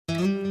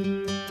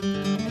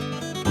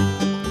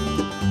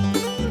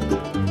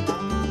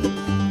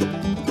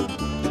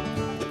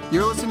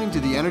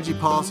Energy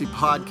Policy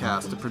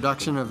Podcast, a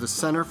production of the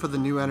Center for the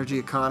New Energy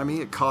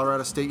Economy at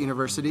Colorado State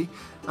University.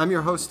 I'm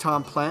your host,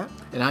 Tom Plant.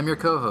 And I'm your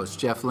co-host,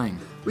 Jeff Ling.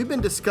 We've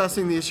been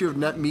discussing the issue of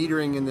net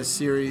metering in this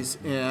series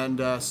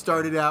and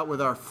started out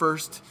with our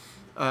first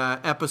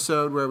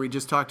episode where we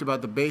just talked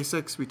about the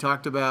basics. We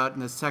talked about, in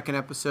the second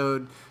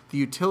episode, the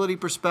utility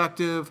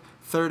perspective,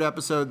 third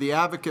episode, the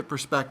advocate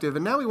perspective,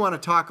 and now we want to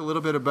talk a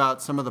little bit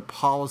about some of the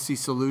policy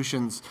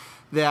solutions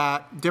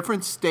that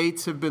different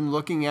states have been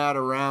looking at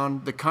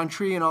around the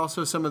country, and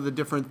also some of the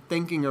different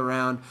thinking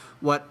around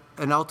what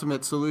an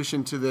ultimate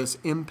solution to this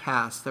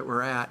impasse that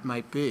we're at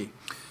might be.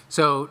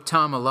 So,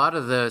 Tom, a lot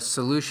of the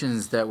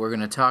solutions that we're going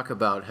to talk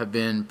about have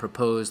been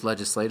proposed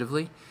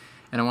legislatively,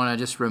 and I want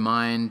to just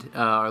remind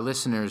our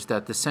listeners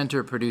that the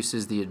Center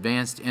produces the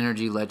Advanced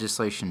Energy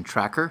Legislation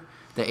Tracker,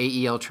 the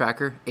AEL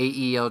Tracker,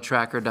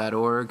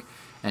 aeltracker.org,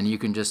 and you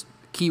can just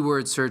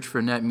keyword search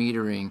for net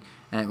metering,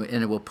 and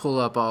it will pull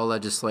up all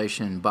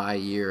legislation by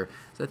year.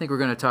 So I think we're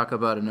going to talk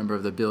about a number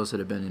of the bills that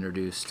have been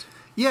introduced.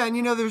 Yeah,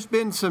 and there's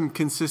been some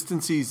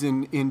consistencies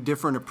in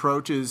different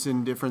approaches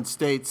in different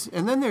states,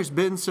 and then there's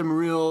been some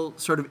real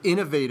sort of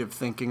innovative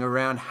thinking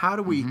around how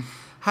do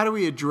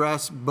we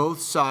address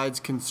both sides'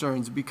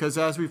 concerns, because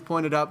as we've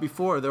pointed out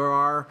before, there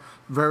are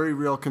very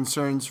real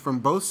concerns from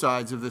both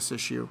sides of this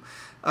issue.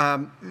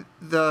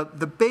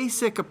 The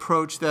basic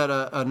approach that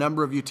a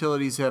number of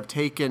utilities have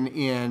taken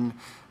in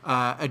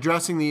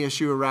addressing the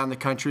issue around the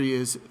country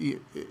is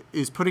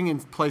putting in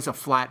place a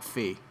flat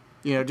fee.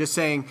 Just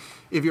saying,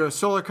 if you're a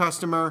solar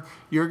customer,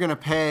 you're going to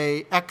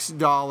pay X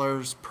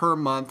dollars per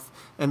month,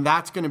 and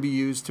that's going to be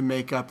used to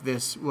make up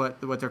this,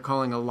 what they're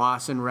calling a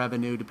loss in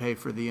revenue to pay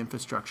for the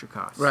infrastructure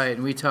costs. Right,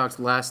 and we talked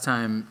last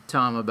time,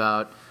 Tom,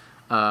 about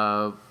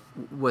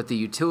what the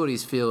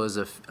utilities feel is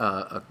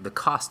the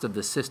cost of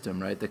the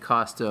system, right? The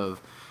cost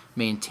of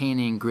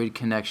maintaining grid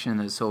connection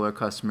that solar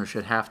customers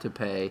should have to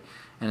pay,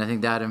 and I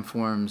think that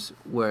informs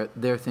where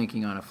they're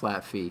thinking on a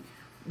flat fee.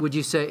 Would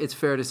you say it's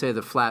fair to say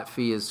the flat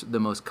fee is the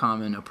most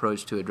common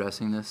approach to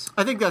addressing this?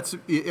 I think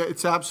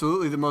it's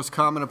absolutely the most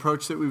common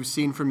approach that we've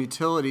seen from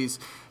utilities.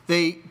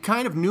 They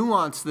kind of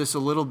nuanced this a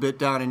little bit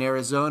down in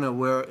Arizona,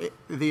 where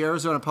the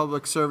Arizona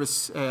Public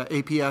Service,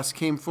 APS,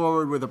 came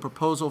forward with a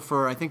proposal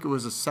for, I think it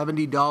was a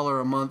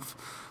 $70 a month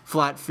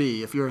flat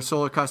fee. If you're a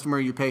solar customer,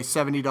 you pay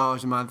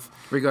 $70 a month.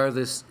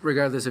 Regardless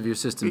of your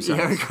system size.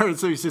 Yeah,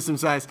 regardless of your system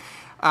size.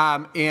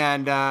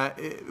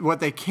 What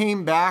they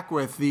came back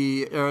with,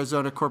 the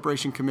Arizona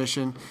Corporation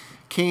Commission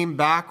came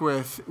back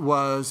with,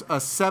 was a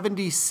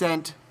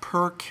 70-cent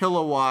per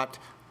kilowatt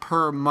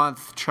per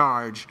month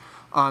charge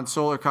on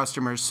solar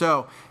customers.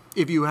 So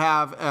if you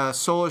have a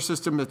solar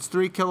system that's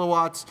 3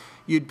 kilowatts,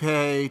 you'd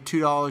pay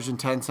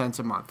 $2.10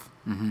 a month.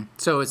 Mm-hmm.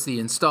 So it's the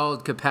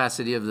installed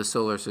capacity of the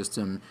solar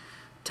system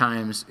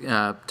times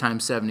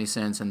 70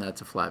 cents, and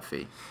that's a flat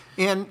fee.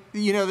 And,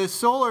 the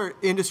solar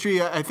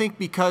industry, I think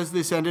because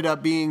this ended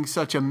up being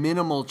such a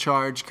minimal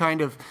charge,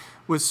 kind of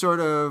was sort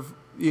of,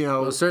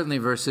 Well, certainly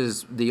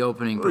versus the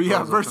opening proposal.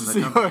 Yeah, versus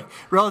from the company.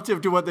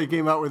 Relative to what they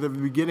came out with at the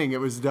beginning, it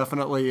was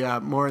definitely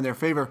more in their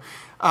favor.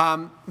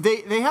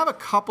 They have a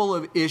couple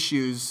of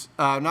issues,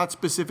 not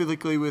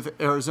specifically with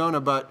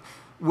Arizona, but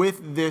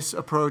with this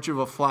approach of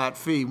a flat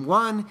fee.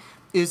 One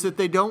is that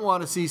they don't want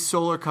to see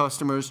solar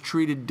customers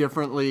treated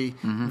differently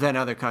than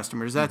other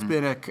customers. That's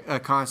been a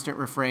constant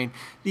refrain.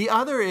 The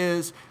other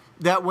is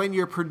that when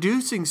you're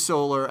producing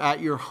solar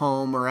at your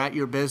home or at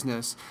your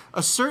business,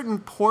 a certain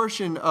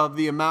portion of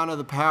the amount of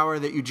the power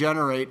that you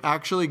generate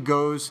actually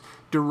goes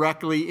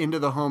directly into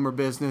the home or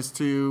business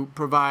to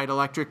provide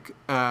electric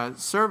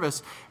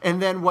service,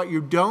 and then what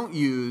you don't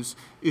use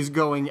is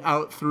going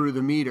out through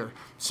the meter.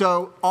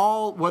 So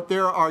what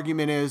their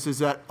argument is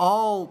that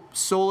all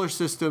solar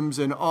systems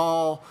and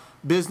all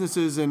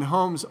businesses and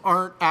homes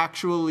aren't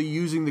actually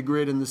using the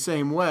grid in the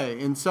same way.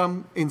 In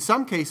some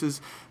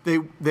cases,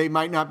 they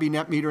might not be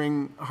net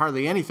metering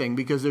hardly anything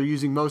because they're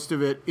using most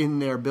of it in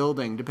their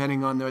building,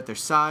 depending on what their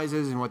size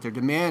is and what their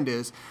demand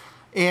is.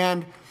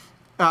 And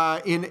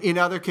in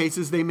other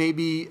cases, they may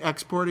be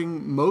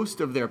exporting most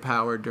of their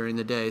power during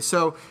the day.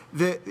 So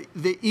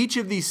each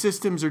of these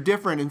systems are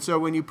different, and so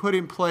when you put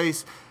in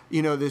place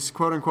this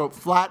quote-unquote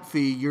flat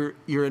fee,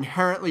 you're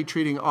inherently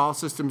treating all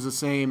systems the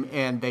same,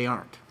 and they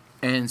aren't.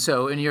 And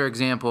so in your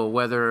example,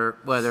 whether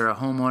a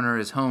homeowner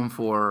is home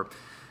for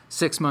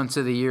 6 months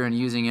of the year and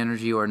using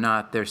energy or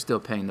not, they're still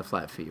paying the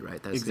flat fee,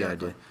 right? That's exactly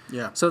the idea.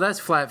 Yeah. So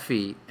that's flat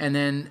fee. And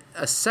then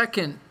a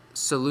second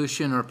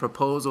solution or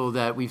proposal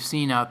that we've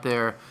seen out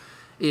there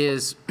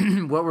is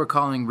what we're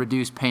calling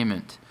reduced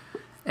payment,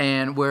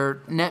 and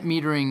where net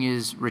metering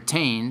is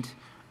retained,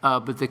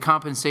 but the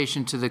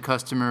compensation to the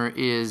customer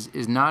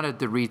is not at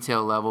the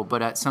retail level,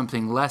 but at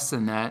something less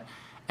than that,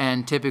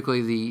 and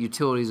typically the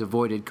utilities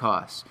avoided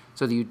costs.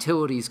 So the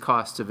utilities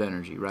cost of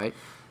energy, right?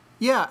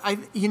 Yeah, I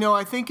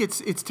think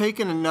it's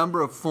taken a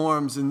number of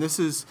forms, and this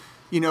is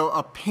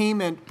a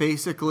payment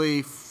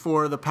basically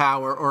for the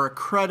power or a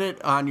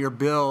credit on your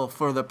bill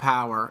for the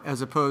power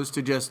as opposed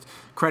to just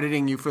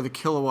crediting you for the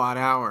kilowatt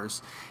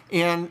hours.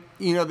 And,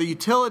 the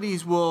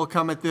utilities will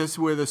come at this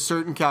with a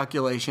certain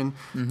calculation.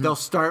 They'll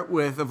start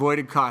with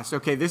avoided cost.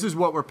 Okay, this is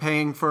what we're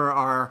paying for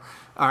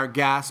our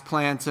gas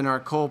plants and our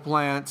coal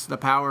plants, the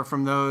power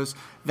from those.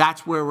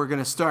 That's where we're going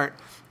to start.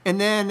 And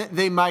then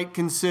they might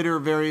consider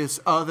various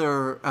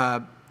other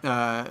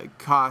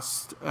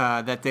costs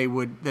that they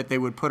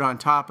would put on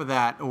top of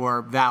that,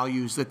 or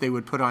values that they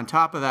would put on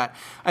top of that.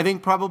 I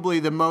think probably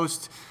the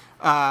most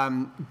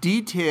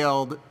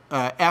detailed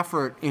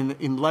effort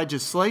in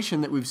legislation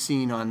that we've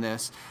seen on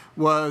this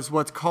was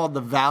what's called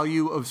the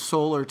value of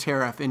solar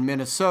tariff in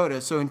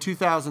Minnesota. So in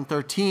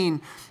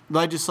 2013,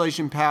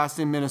 legislation passed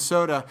in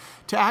Minnesota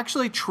to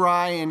actually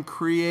try and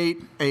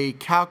create a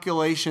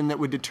calculation that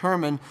would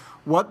determine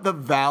what the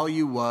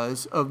value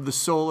was of the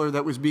solar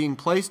that was being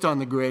placed on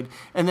the grid,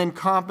 and then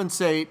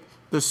compensate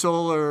the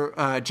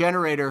solar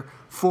generator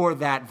for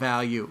that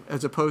value,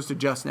 as opposed to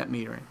just net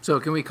metering. So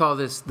can we call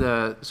this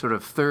the sort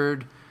of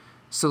third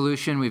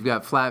solution? We've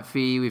got flat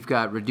fee, we've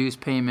got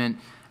reduced payment,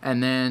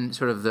 and then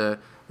sort of the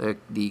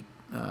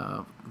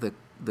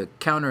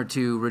counter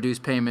to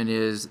reduced payment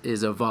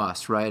is a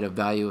VOS, right? A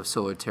value of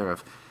solar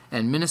tariff.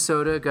 And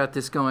Minnesota got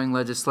this going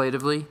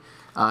legislatively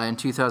in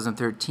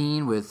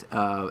 2013 with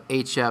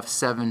HF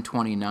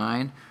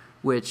 729,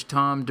 which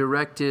Tom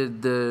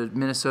directed the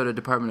Minnesota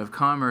Department of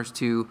Commerce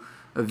to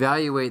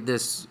evaluate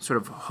this sort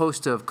of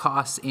host of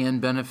costs and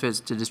benefits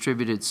to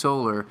distributed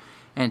solar,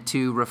 and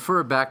to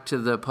refer back to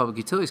the Public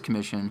Utilities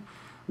Commission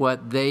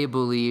what they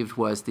believed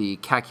was the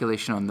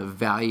calculation on the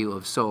value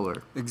of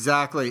solar.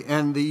 Exactly.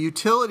 And the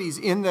utilities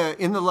in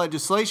the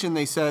legislation,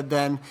 they said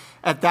then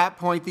at that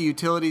point the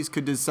utilities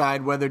could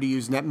decide whether to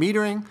use net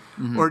metering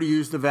or to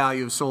use the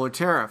value of solar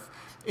tariff.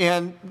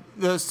 And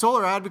the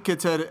solar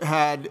advocates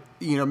had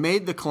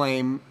made the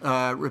claim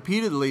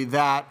repeatedly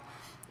that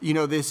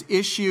this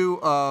issue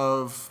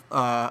of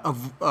a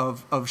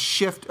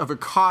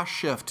cost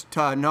shift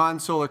to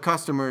non-solar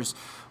customers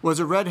was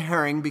a red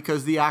herring,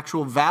 because the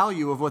actual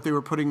value of what they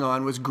were putting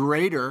on was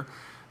greater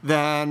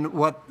than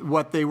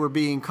what they were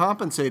being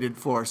compensated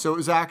for. So it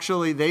was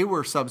actually they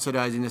were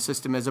subsidizing the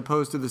system as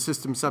opposed to the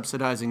system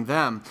subsidizing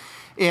them.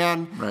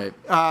 And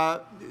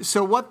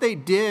so what they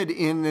did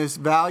in this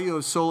value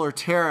of solar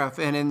tariff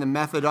and in the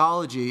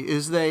methodology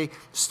is they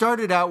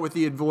started out with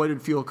the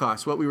avoided fuel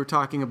costs, what we were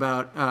talking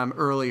about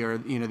earlier,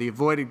 the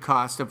avoided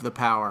cost of the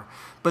power.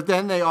 But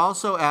then they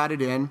also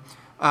added in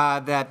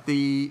that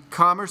the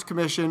Commerce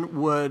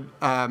Commission would,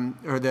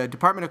 or the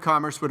Department of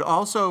Commerce would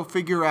also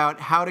figure out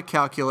how to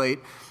calculate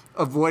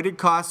avoided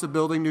costs of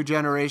building new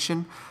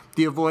generation,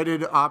 the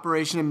avoided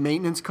operation and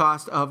maintenance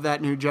cost of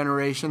that new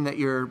generation that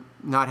you're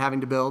not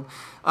having to build,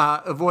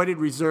 avoided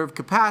reserve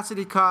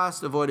capacity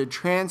cost, avoided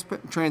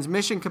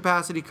transmission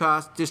capacity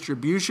cost,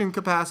 distribution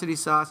capacity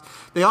cost.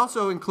 They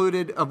also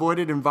included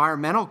avoided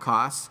environmental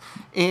costs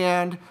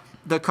and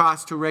the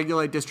cost to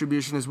regulate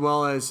distribution, as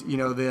well as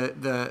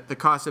the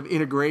cost of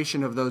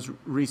integration of those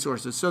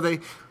resources. So they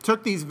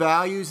took these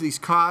values, these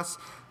costs,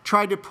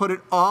 tried to put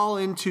it all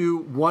into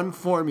one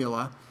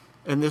formula,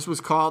 and this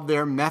was called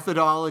their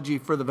methodology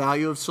for the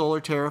value of solar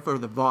tariff, or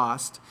the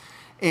VOST,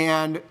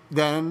 and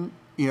then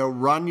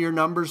run your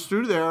numbers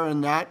through there,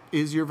 and that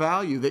is your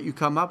value that you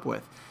come up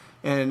with.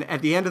 And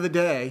at the end of the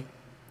day,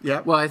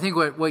 Well, I think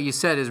what you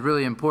said is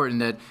really important,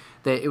 that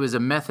it was a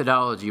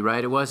methodology,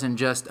 right? It wasn't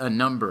just a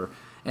number.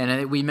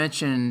 And we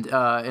mentioned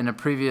in a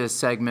previous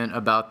segment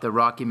about the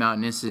Rocky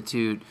Mountain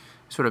Institute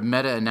sort of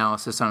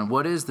meta-analysis on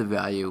what is the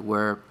value,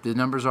 where the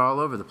numbers are all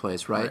over the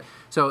place, right?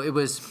 So it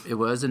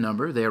was a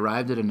number. They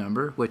arrived at a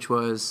number, which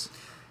was...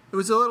 It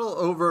was a little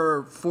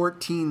over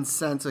 14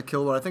 cents a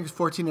kilowatt. I think it's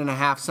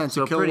 14.5 cents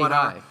a kilowatt pretty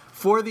high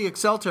for the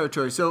Excel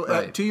territory.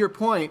 So to your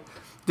point,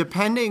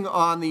 depending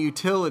on the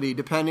utility,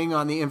 depending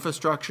on the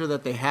infrastructure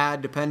that they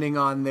had, depending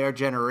on their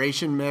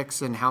generation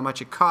mix and how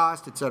much it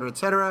cost, et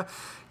cetera,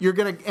 you're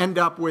going to end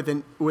up with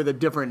a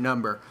different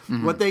number.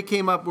 What they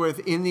came up with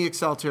in the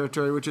Excel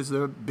territory, which is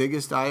the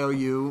biggest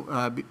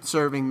IOU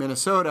serving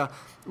Minnesota,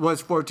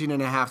 was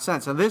 14.5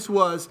 cents. Now this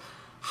was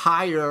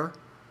higher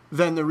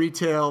than the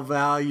retail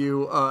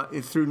value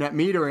through net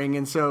metering,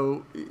 and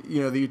so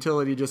the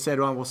utility just said,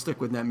 "Well, we'll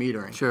stick with net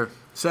metering." Sure.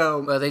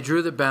 So they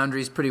drew the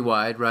boundaries pretty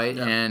wide, right?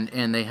 Yeah.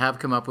 And they have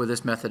come up with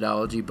this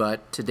methodology,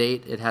 but to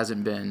date it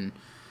hasn't been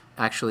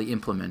actually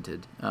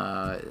implemented.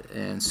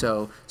 And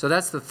so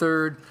that's the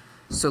third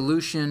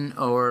solution,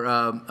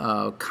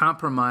 or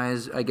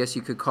compromise, I guess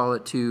you could call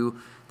it, to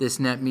this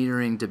net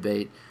metering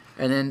debate.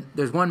 And then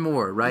there's one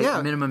more, right?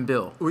 Yeah. Minimum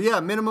bill. Well, yeah,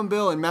 minimum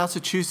bill in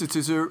Massachusetts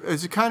is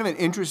a kind of an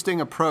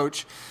interesting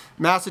approach.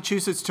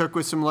 Massachusetts took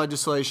with some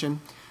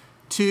legislation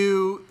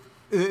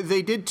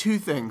they did two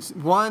things.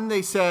 One,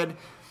 they said,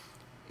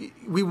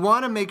 we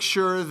want to make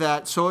sure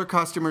that solar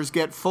customers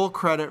get full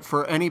credit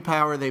for any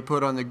power they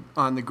put on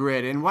the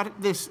grid. And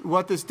what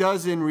this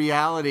does in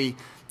reality,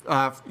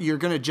 you're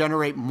going to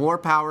generate more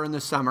power in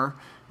the summer.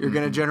 You're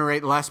going to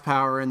generate less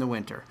power in the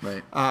winter,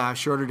 right?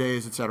 Shorter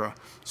days, et cetera.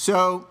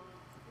 So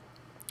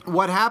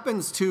what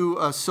happens to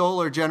a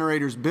solar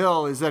generator's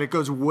bill is that it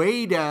goes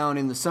way down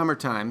in the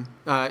summertime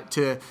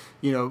to,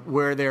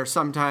 where they're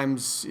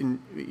sometimes,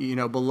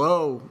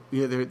 below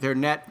their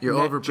net. You're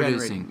net overproducing.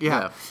 Generating.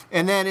 Yeah.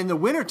 And then in the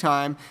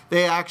wintertime,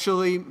 they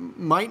actually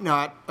might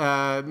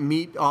not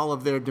meet all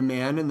of their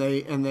demand, and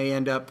they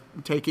end up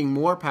taking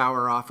more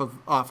power off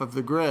of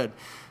the grid.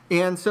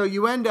 And so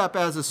you end up,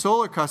 as a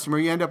solar customer,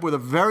 you end up with a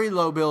very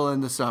low bill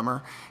in the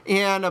summer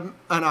and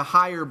a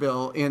higher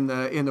bill in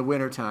the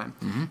wintertime.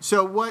 Mm-hmm.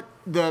 So what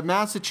the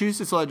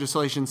Massachusetts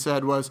legislation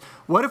said was,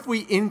 what if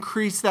we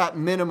increase that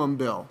minimum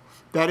bill?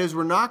 That is,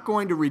 we're not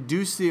going to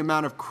reduce the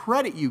amount of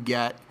credit you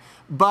get,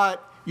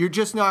 but you're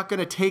just not going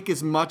to take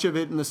as much of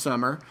it in the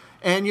summer,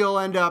 and you'll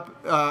end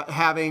up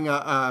having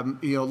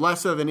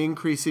less of an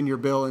increase in your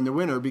bill in the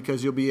winter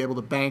because you'll be able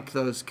to bank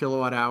those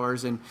kilowatt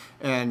hours and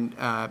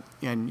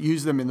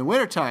use them in the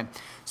wintertime.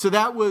 So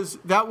that was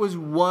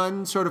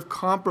one sort of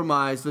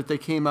compromise that they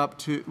came up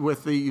to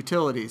with the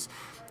utilities.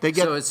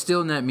 So it's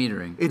still net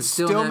metering. It's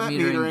still net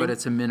metering, but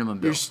it's a minimum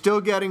bill. You're still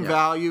getting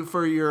value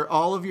for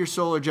all of your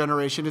solar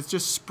generation. It's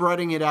just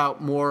spreading it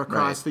out more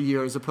across the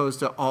year as opposed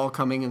to all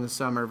coming in the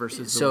summer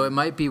versus the winter. It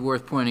might be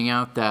worth pointing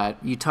out that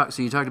you talked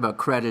about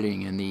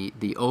crediting and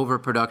the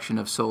overproduction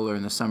of solar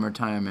in the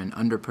summertime and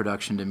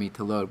underproduction to meet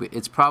the load.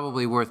 It's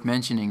probably worth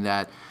mentioning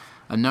that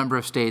a number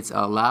of states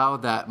allow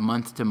that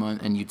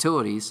month-to-month, and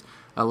utilities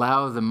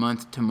allow the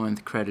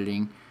month-to-month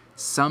crediting.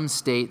 Some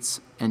states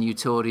and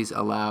utilities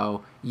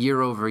allow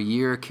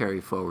year-over-year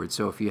carry forward.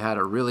 So if you had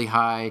a really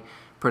high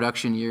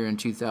production year in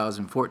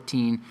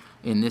 2014,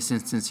 in this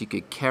instance, you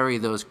could carry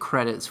those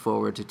credits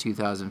forward to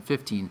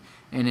 2015,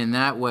 and in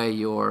that way,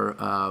 your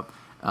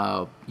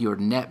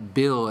net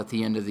bill at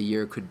the end of the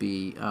year could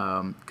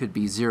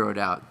be zeroed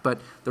out.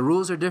 But the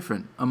rules are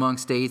different among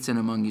states and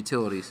among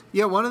utilities.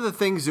 Yeah, one of the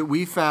things that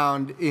we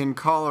found in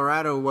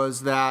Colorado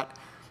was that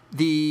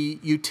the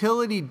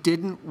utility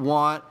didn't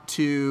want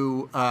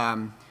to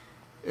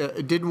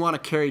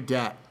carry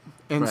debt,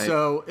 and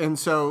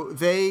so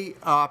they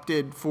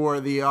opted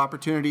for the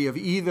opportunity of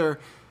either,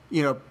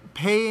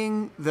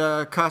 paying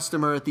the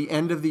customer at the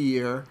end of the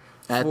year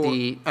at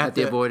the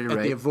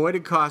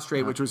avoided cost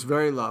rate, which was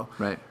very low,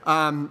 right,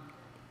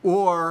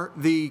 or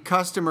the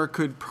customer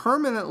could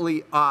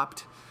permanently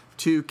opt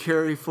to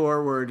carry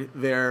forward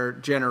their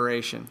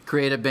generation.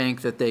 Create a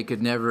bank that they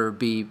could never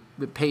be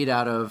paid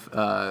out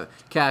of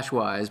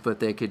cash-wise,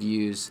 but they could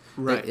use,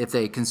 if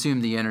they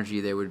consume the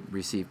energy, they would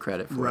receive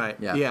credit for it.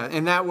 Yeah. Yeah,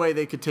 and that way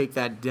they could take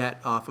that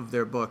debt off of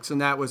their books, and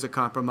that was a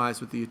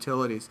compromise with the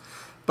utilities.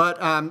 But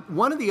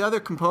one of the other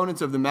components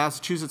of the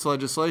Massachusetts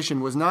legislation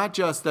was not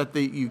just that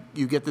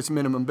you get this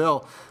minimum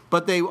bill,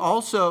 but they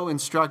also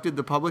instructed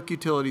the Public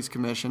Utilities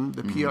Commission,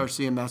 the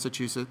PRC in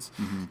Massachusetts,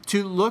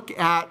 to look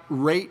at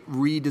rate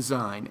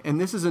redesign. And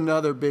this is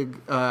another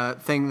big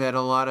thing that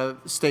a lot of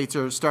states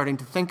are starting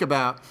to think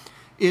about,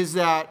 is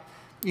that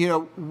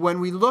when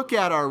we look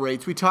at our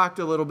rates, we talked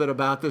a little bit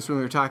about this when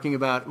we were talking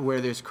about where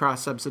there's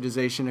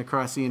cross-subsidization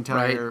across the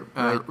entire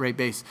rate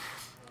base.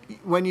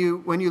 When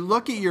you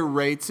look at your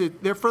rates,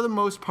 they're for the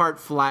most part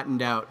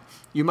flattened out.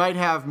 You might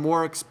have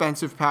more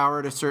expensive power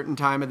at a certain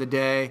time of the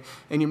day,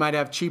 and you might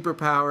have cheaper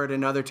power at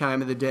another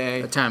time of the day.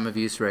 A time of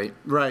use rate.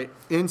 Right.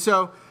 And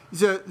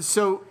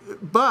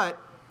but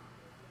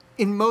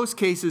in most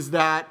cases,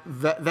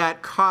 that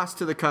cost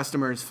to the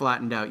customer is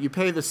flattened out. You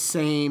pay the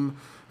same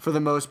for the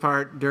most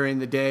part during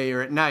the day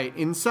or at night.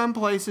 In some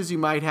places, you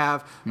might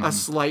have a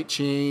slight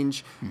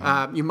change.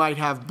 You might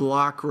have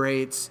block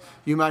rates.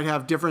 You might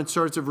have different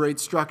sorts of rate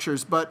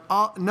structures, but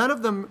none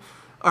of them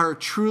are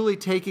truly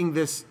taking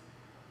this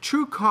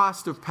true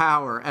cost of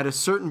power at a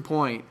certain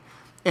point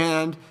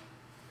and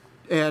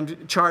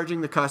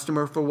charging the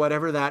customer for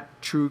whatever that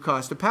true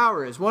cost of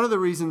power is. One of the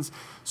reasons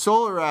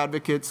solar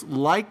advocates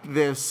like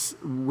this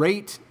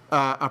rate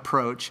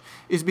approach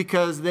is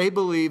because they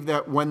believe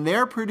that when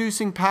they're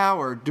producing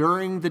power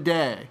during the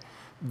day,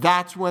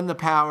 that's when the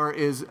power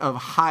is of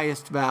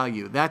highest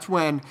value. That's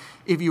when,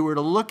 if you were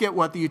to look at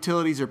what the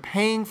utilities are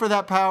paying for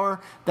that power,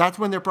 that's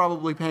when they're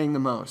probably paying the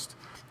most.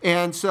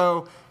 And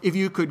so if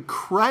you could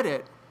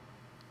credit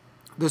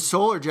the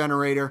solar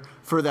generator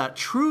for that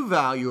true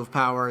value of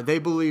power, they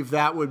believe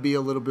that would be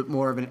a little bit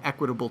more of an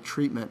equitable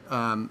treatment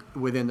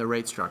within the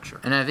rate structure.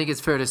 And I think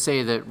it's fair to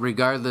say that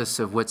regardless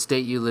of what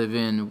state you live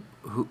in,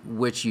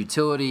 which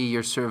utility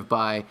you're served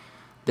by,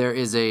 there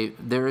is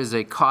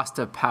a cost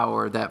of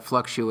power that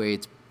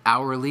fluctuates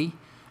hourly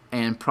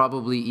and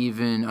probably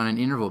even on an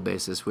interval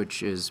basis,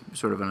 which is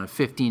sort of on a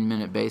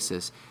 15-minute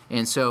basis.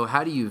 And so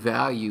how do you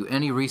value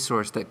any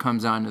resource that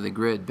comes onto the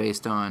grid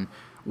based on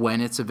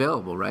when it's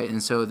available, right?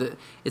 And so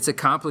it's a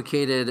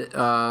complicated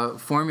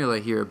formula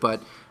here,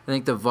 but I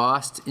think the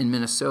VOST in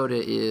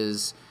Minnesota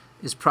is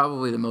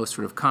probably the most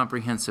sort of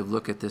comprehensive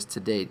look at this to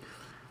date.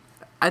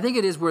 I think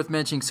it is worth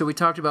mentioning, so we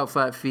talked about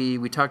flat fee,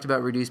 we talked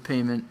about reduced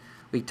payment,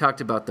 we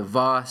talked about the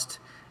VOST,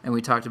 and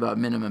we talked about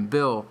minimum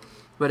bill.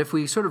 But if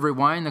we sort of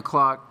rewind the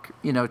clock,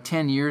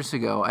 10 years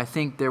ago, I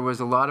think there was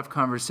a lot of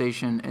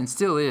conversation, and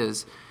still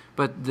is,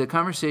 but the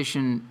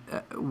conversation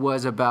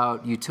was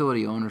about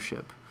utility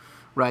ownership,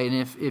 right?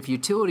 And if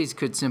utilities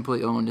could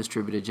simply own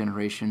distributed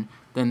generation,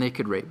 then they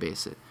could rate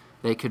base it,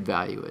 they could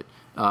value it,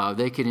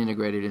 they could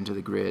integrate it into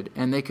the grid,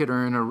 and they could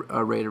earn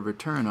a rate of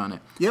return on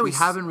it. Yeah, we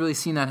haven't really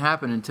seen that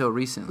happen until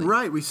recently.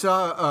 Right. We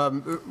saw,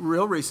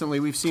 real recently,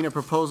 we've seen a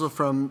proposal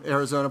from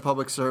Arizona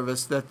Public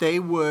Service that they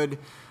would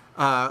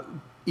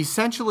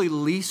essentially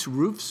lease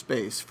roof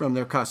space from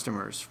their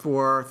customers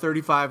for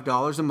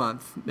 $35 a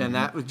month, and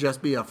that would just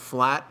be a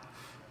flat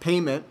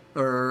payment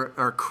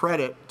or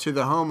credit to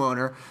the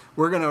homeowner.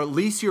 We're going to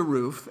lease your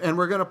roof, and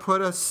we're going to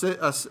put a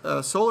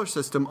solar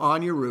system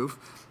on your roof.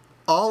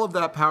 All of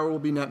that power will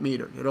be net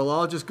metered. It'll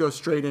all just go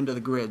straight into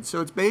the grid.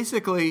 So it's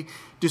basically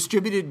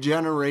distributed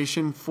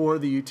generation for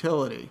the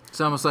utility.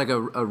 It's almost like a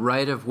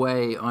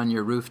right-of-way on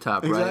your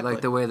rooftop, Exactly. right?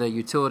 Like the way the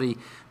utility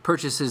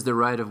purchases the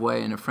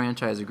right-of-way in a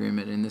franchise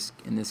agreement.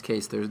 In this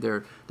case,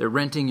 they're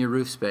renting your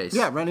roof space.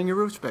 Yeah, renting your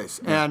roof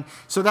space. Yeah. And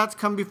so that's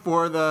come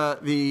before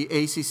the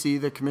ACC,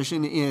 the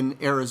commission in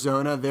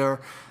Arizona. There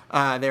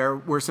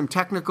were some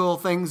technical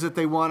things that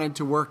they wanted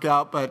to work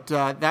out, but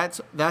that's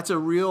a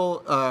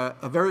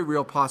very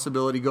real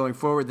possibility going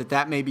forward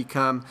that may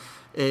become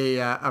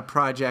a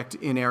project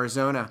in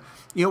Arizona.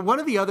 One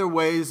of the other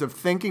ways of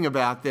thinking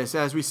about this,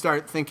 as we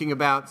start thinking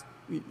about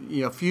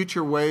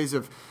future ways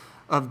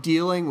of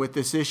dealing with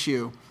this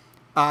issue,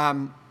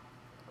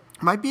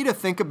 might be to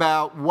think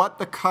about what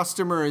the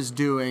customer is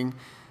doing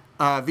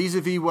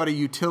vis-a-vis what a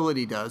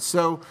utility does.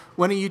 So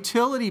when a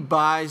utility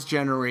buys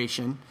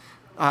generation,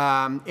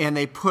 and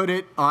they put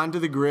it onto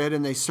the grid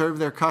and they serve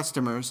their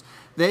customers,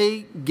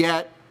 they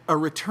get a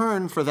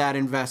return for that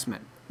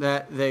investment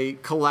that they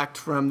collect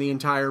from the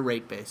entire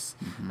rate base.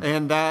 Mm-hmm.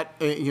 And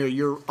that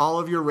all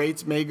of your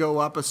rates may go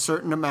up a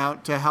certain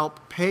amount to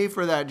help pay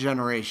for that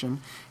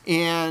generation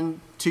and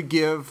to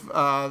give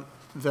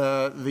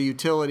the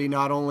utility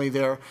not only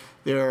their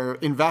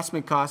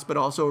investment costs but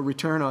also a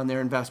return on their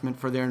investment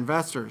for their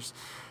investors.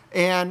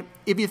 And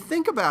if you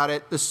think about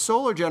it, the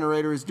solar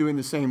generator is doing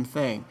the same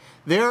thing.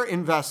 They're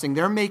investing.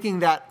 They're making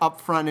that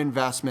upfront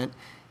investment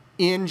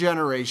in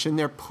generation.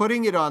 They're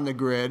putting it on the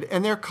grid,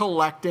 and they're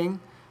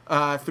collecting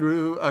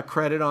through a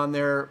credit on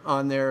their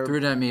through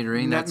net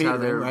metering. That's how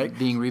they're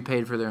being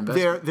repaid for their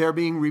investment. They're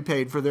being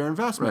repaid for their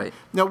investment. Right.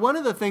 Now, one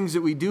of the things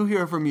that we do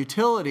hear from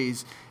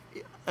utilities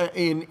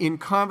in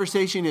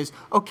conversation is,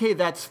 okay,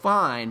 that's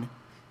fine.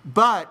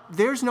 But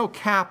there's no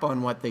cap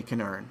on what they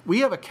can earn.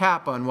 We have a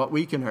cap on what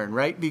we can earn,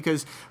 right?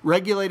 Because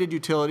regulated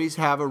utilities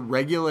have a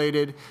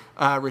regulated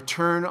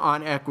return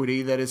on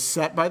equity that is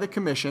set by the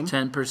commission.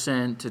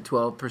 10% to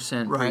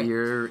 12% per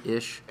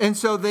year-ish. And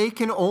so they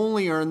can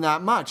only earn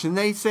that much. And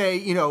they say,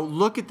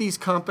 look at these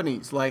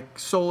companies like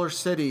Solar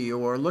City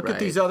or look at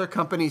these other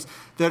companies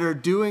that are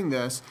doing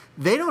this.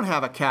 They don't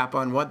have a cap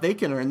on what they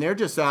can earn. They're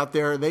just out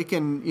there. They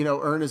can,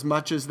 earn as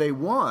much as they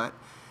want.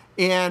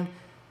 And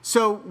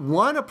so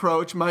one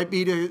approach might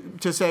be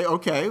to say,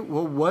 okay,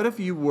 well, what if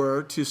you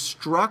were to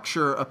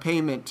structure a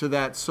payment to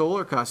that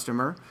solar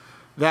customer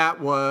that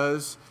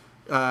was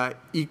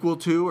equal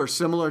to or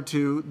similar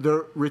to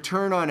the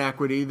return on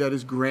equity that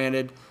is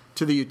granted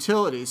to the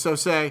utility? So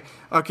say,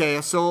 okay,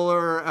 a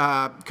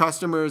solar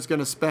customer is going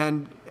to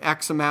spend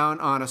X amount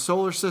on a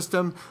solar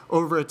system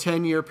over a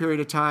 10-year period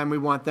of time. We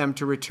want them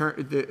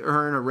to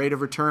earn a rate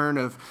of return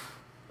of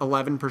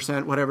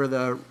 11%, whatever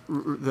the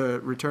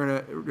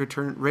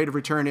return rate of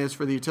return is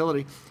for the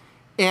utility,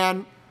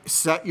 and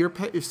set your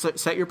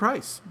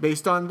price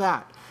based on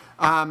that.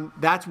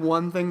 That's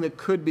one thing that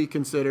could be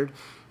considered.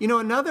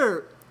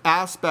 Another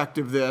aspect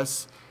of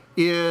this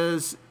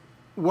is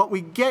what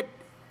we get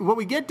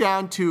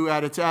down to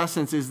at its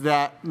essence is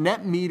that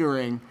net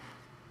metering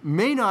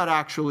may not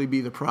actually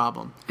be the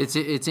problem. It's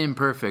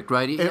imperfect,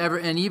 right?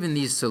 And even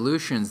these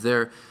solutions,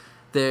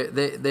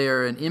 they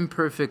are an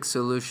imperfect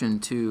solution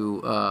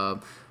to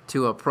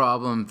a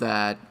problem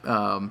that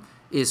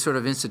is sort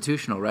of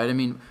institutional, right? I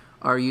mean,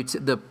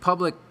 the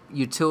public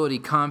utility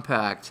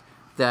compact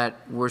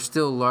that we're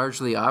still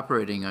largely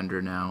operating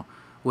under now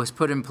was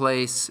put in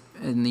place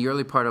in the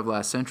early part of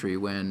last century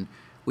when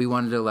we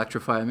wanted to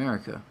electrify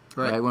America,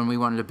 right? When we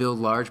wanted to build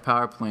large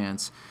power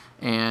plants,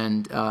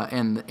 and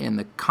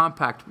the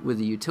compact with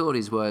the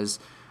utilities was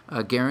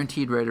a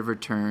guaranteed rate of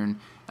return.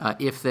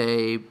 If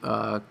they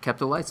kept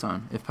the lights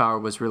on, if power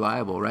was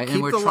reliable, right?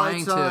 Keep the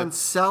lights on,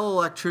 sell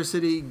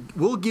electricity.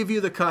 We'll give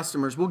you the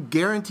customers. We'll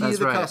guarantee you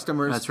the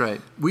customers. That's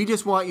right. We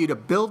just want you to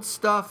build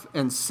stuff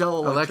and sell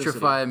electricity.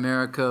 Electrify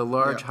America,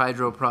 large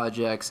hydro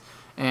projects,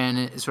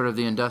 and sort of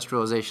the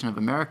industrialization of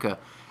America.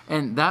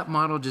 And that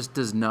model just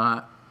does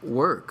not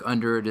work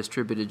under a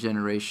distributed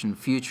generation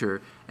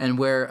future, and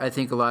where I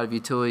think a lot of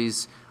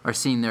utilities are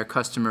seeing their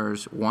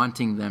customers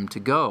wanting them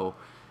to go.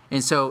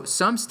 And so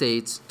some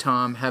states,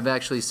 Tom, have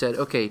actually said,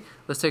 okay,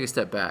 let's take a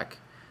step back.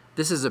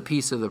 This is a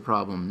piece of the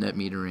problem, net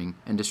metering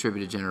and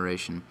distributed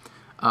generation.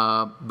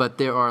 But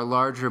there are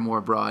larger, more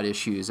broad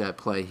issues at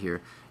play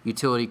here.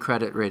 Utility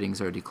credit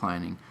ratings are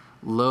declining.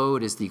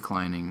 load is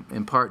declining,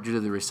 in part due to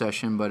the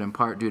recession, but in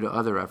part due to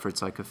other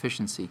efforts like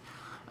efficiency.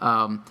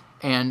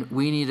 And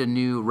we need a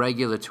new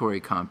regulatory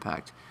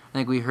compact. I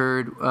think we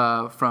heard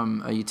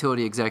from a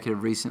utility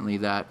executive recently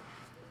that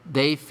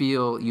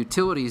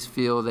utilities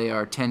feel they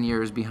are 10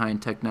 years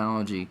behind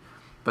technology,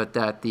 but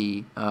that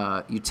the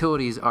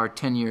utilities are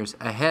 10 years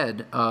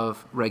ahead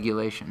of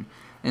regulation.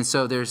 And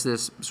so there's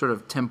this sort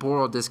of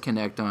temporal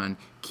disconnect on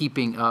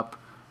keeping up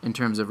in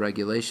terms of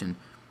regulation.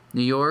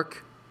 New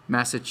York,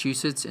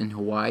 Massachusetts, and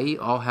Hawaii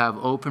all have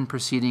open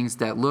proceedings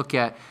that look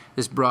at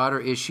this broader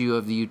issue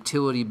of the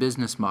utility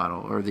business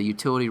model or the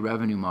utility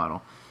revenue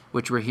model,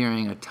 which we're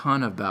hearing a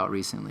ton about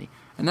recently.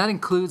 And that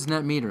includes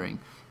net metering,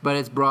 but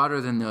it's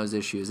broader than those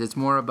issues. It's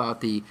more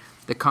about the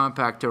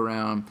compact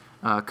around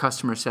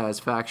customer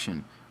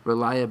satisfaction,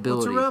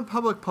 reliability. Well, it's around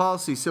public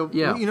policy. So,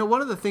 Yeah.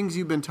 One of the things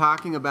you've been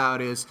talking about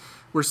is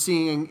we're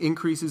seeing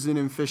increases in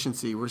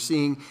efficiency. We're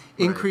seeing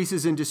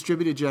increases in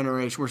distributed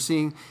generation. We're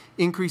seeing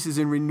increases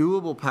in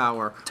renewable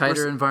power.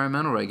 Tighter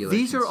environmental regulations.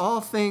 These are all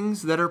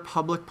things that are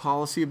public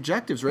policy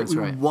objectives, right? That's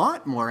right. We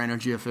want more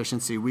energy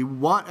efficiency. We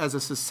want, as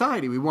a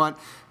society, we want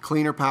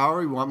cleaner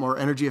power. We want more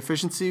energy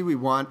efficiency. We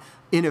want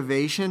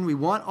innovation. We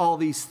want all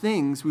these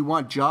things. We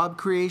want job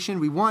creation.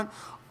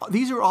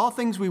 These are all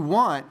things we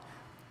want.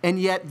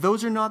 And yet,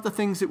 those are not the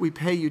things that we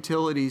pay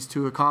utilities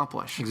to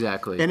accomplish.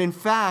 Exactly. And in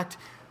fact,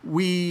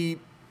 it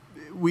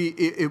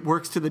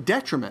works to the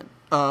detriment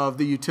of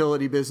the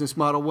utility business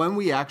model when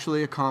we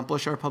actually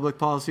accomplish our public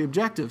policy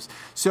objectives.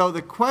 So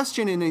the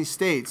question in these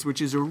states,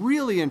 which is a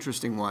really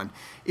interesting one,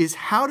 is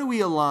how do we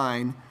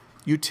align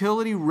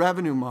utility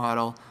revenue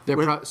model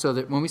So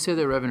that when we say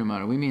their revenue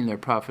model, we mean their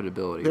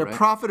profitability, their right?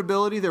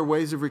 profitability, their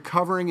ways of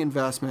recovering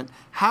investment.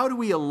 How do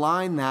we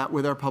align that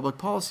with our public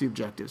policy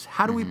objectives?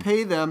 How do we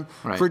pay them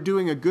Right. for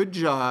doing a good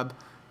job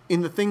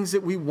in the things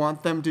that we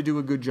want them to do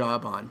a good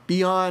job on,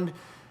 beyond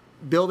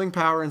building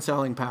power and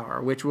selling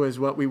power, which was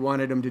what we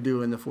wanted them to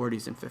do in the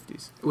 40s and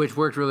 50s? Which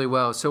worked really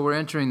well. So we're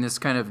entering this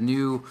kind of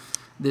new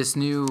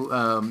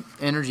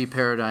energy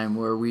paradigm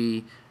where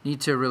we need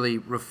to really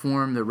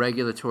reform the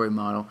regulatory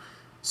model.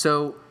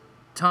 So,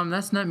 Tom,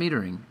 that's net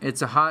metering.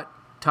 It's a hot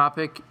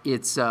topic.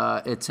 It's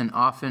an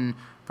often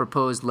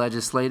proposed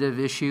legislative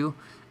issue.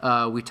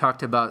 We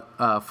talked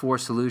about 4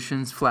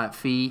 solutions: flat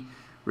fee,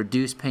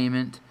 reduced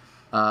payment,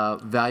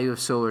 value of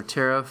solar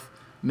tariff,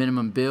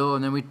 minimum bill,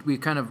 and then we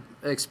kind of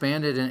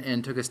expanded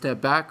and took a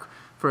step back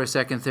for a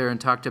second there and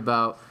talked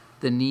about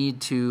the need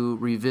to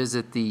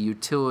revisit the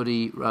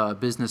utility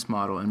business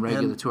model and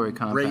regulatory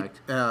compact.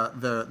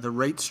 The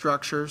rate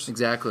structures.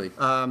 Exactly.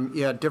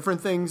 Different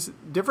things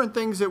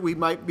that we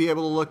might be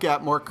able to look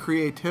at more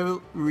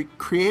creatively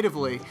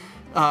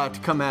to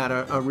come at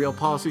a real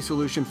policy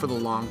solution for the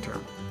long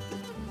term.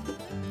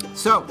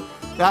 So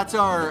that's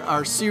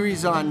our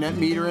series on net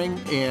metering,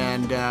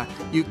 and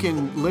you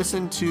can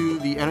listen to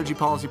the Energy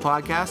Policy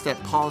Podcast at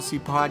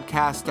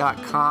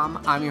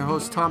policypodcast.com. I'm your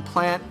host, Tom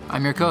Plant.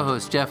 I'm your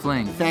co-host, Jeff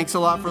Ling. Thanks a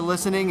lot for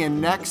listening,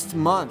 and next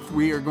month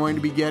we are going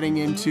to be getting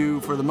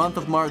into, for the month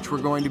of March, we're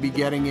going to be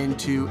getting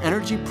into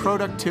energy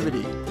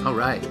productivity. All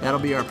right. That'll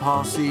be our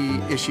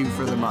policy issue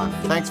for the month.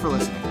 Thanks for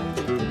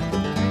listening.